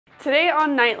Today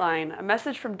on Knightline, a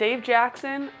message from Dave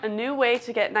Jackson, a new way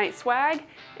to get Knight swag,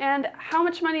 and how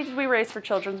much money did we raise for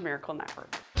Children's Miracle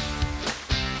Network?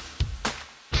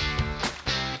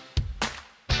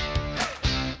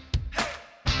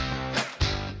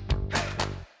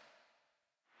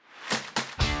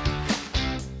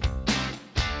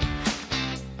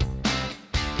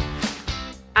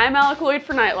 I'm Alec Lloyd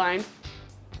for Knightline.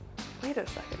 Wait a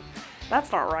second,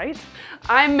 that's not right.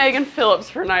 I'm Megan Phillips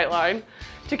for Knightline.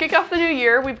 To kick off the new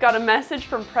year, we've got a message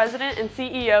from President and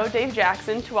CEO Dave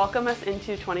Jackson to welcome us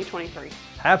into 2023.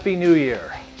 Happy New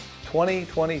Year.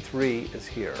 2023 is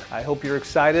here. I hope you're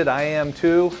excited. I am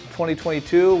too.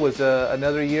 2022 was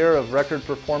another year of record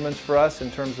performance for us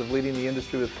in terms of leading the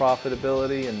industry with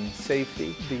profitability and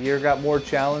safety. The year got more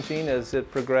challenging as it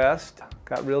progressed.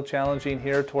 Got real challenging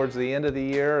here towards the end of the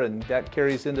year, and that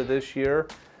carries into this year.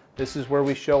 This is where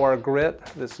we show our grit.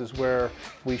 This is where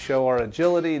we show our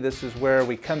agility. This is where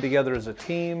we come together as a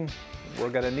team. We're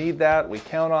going to need that. We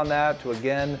count on that to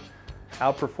again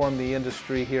outperform the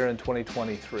industry here in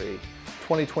 2023.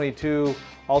 2022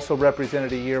 also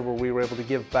represented a year where we were able to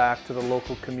give back to the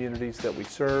local communities that we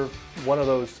serve. One of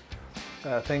those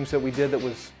things that we did that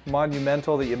was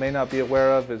monumental that you may not be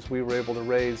aware of is we were able to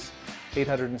raise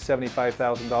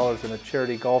 $875,000 in a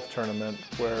charity golf tournament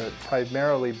where it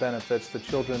primarily benefits the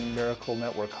Children's Miracle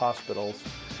Network hospitals.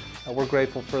 We're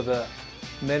grateful for the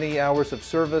many hours of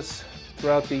service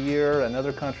throughout the year and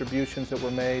other contributions that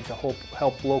were made to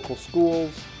help local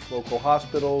schools, local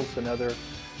hospitals, and other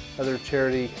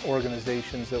charity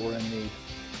organizations that were in need.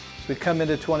 As we come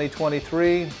into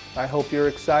 2023, I hope you're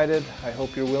excited. I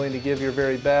hope you're willing to give your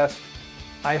very best.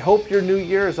 I hope your new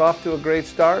year is off to a great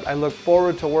start. I look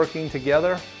forward to working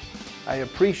together. I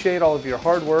appreciate all of your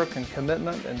hard work and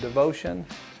commitment and devotion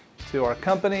to our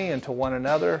company and to one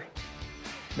another.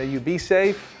 May you be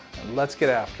safe, and let's get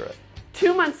after it.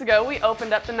 2 months ago, we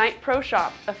opened up the Knight Pro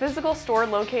Shop, a physical store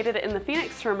located in the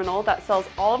Phoenix terminal that sells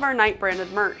all of our Knight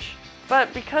branded merch.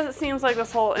 But because it seems like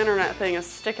this whole internet thing is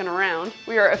sticking around,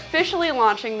 we are officially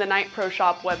launching the Knight Pro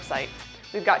Shop website.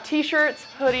 We've got t-shirts,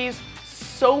 hoodies,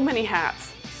 so many hats.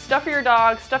 Stuff for your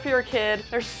dog, stuff for your kid.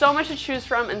 There's so much to choose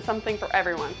from and something for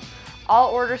everyone.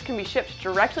 All orders can be shipped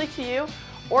directly to you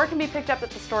or can be picked up at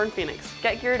the store in Phoenix.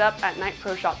 Get geared up at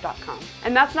knightproshop.com.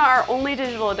 And that's not our only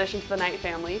digital addition to the Knight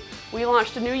family. We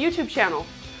launched a new YouTube channel.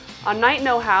 On Knight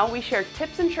Know-How, we share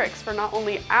tips and tricks for not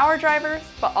only our drivers,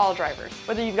 but all drivers.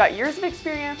 Whether you've got years of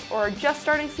experience or are just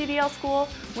starting CDL school,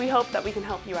 we hope that we can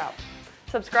help you out.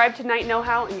 Subscribe to Knight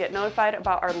Know-How and get notified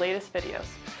about our latest videos.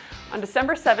 On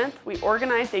December 7th, we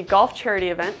organized a golf charity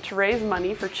event to raise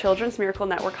money for Children's Miracle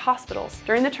Network hospitals.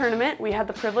 During the tournament, we had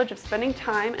the privilege of spending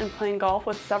time and playing golf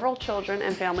with several children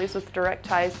and families with direct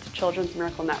ties to Children's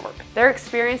Miracle Network. Their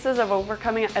experiences of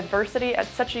overcoming adversity at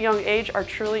such a young age are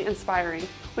truly inspiring.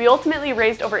 We ultimately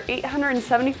raised over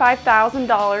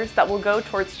 $875,000 that will go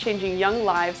towards changing young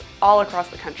lives all across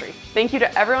the country. Thank you to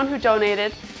everyone who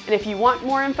donated, and if you want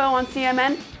more info on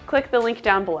CMN, click the link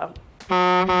down below.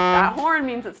 That horn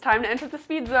means it's time to enter the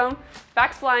speed zone.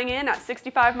 Facts flying in at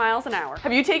 65 miles an hour.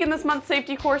 Have you taken this month's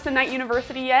safety course in Knight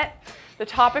University yet? The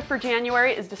topic for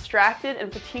January is distracted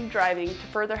and fatigued driving to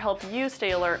further help you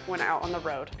stay alert when out on the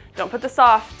road. Don't put this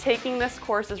off. Taking this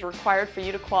course is required for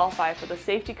you to qualify for the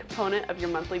safety component of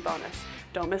your monthly bonus.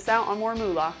 Don't miss out on more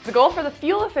moolah. The goal for the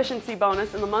fuel efficiency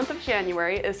bonus in the month of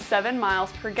January is 7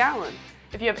 miles per gallon.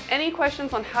 If you have any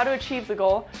questions on how to achieve the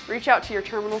goal, reach out to your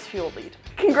terminal's fuel lead.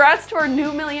 Congrats to our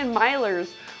new million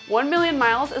milers. 1 million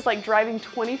miles is like driving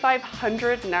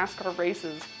 2,500 NASCAR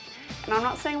races. And I'm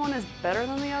not saying one is better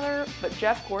than the other, but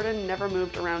Jeff Gordon never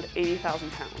moved around 80,000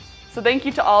 pounds. So thank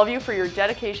you to all of you for your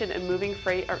dedication in moving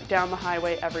freight down the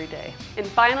highway every day. And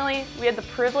finally, we had the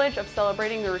privilege of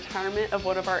celebrating the retirement of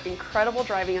one of our incredible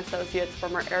driving associates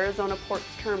from our Arizona Ports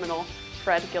Terminal,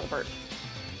 Fred Gilbert.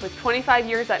 With 25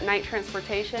 years at Knight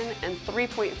Transportation and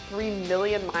 3.3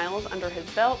 million miles under his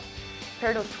belt,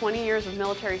 paired with 20 years of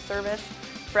military service,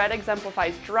 Fred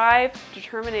exemplifies drive,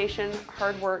 determination,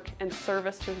 hard work, and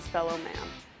service to his fellow man.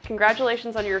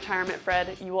 Congratulations on your retirement,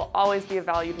 Fred. You will always be a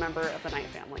valued member of the Knight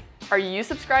family. Are you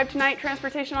subscribed to Knight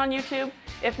Transportation on YouTube?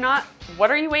 If not,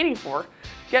 what are you waiting for?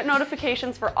 Get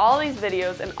notifications for all these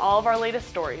videos and all of our latest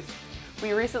stories.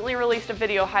 We recently released a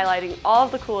video highlighting all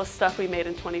of the coolest stuff we made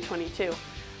in 2022.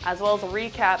 As well as a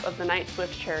recap of the Knight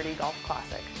Swift Charity Golf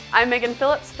Classic. I'm Megan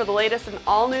Phillips for the latest in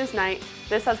all news Knight.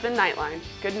 This has been Knightline.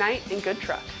 Good night and good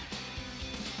truck.